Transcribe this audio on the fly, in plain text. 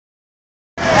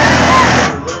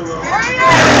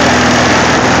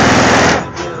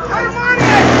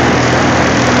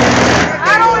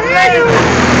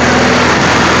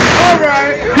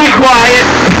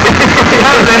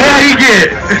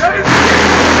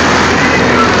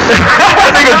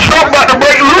That nigga Trump about to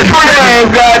break loose for your ass,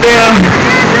 goddamn.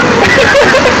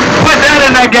 Put that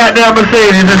in that goddamn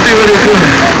Mercedes and see what it do.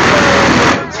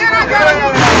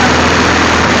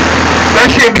 That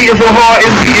shit beating so hard,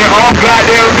 it's beating off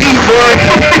goddamn beat, boy.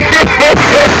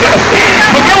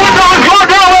 But then what's going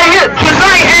down right here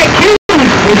tonight at Q?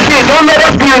 Well, shit, don't let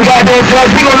us be the goddamn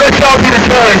judge. We gonna let y'all be the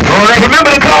judge. Alright, remember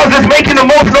the cars that's making the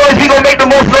most noise, we gonna make the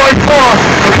most noise for.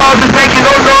 The cars that's making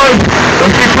no noise,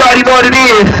 those shit you already know what it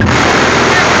is.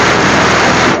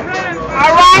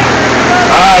 Alright?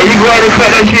 Alright, you go ahead and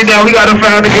cut that shit down. We gotta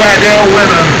find the goddamn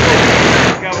winner.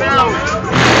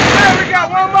 We got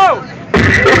one more.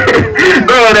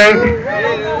 No, it ain't.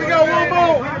 We got one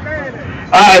more.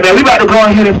 Alright, man, we about to go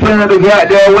ahead and find the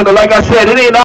goddamn winner. Like I said, it ain't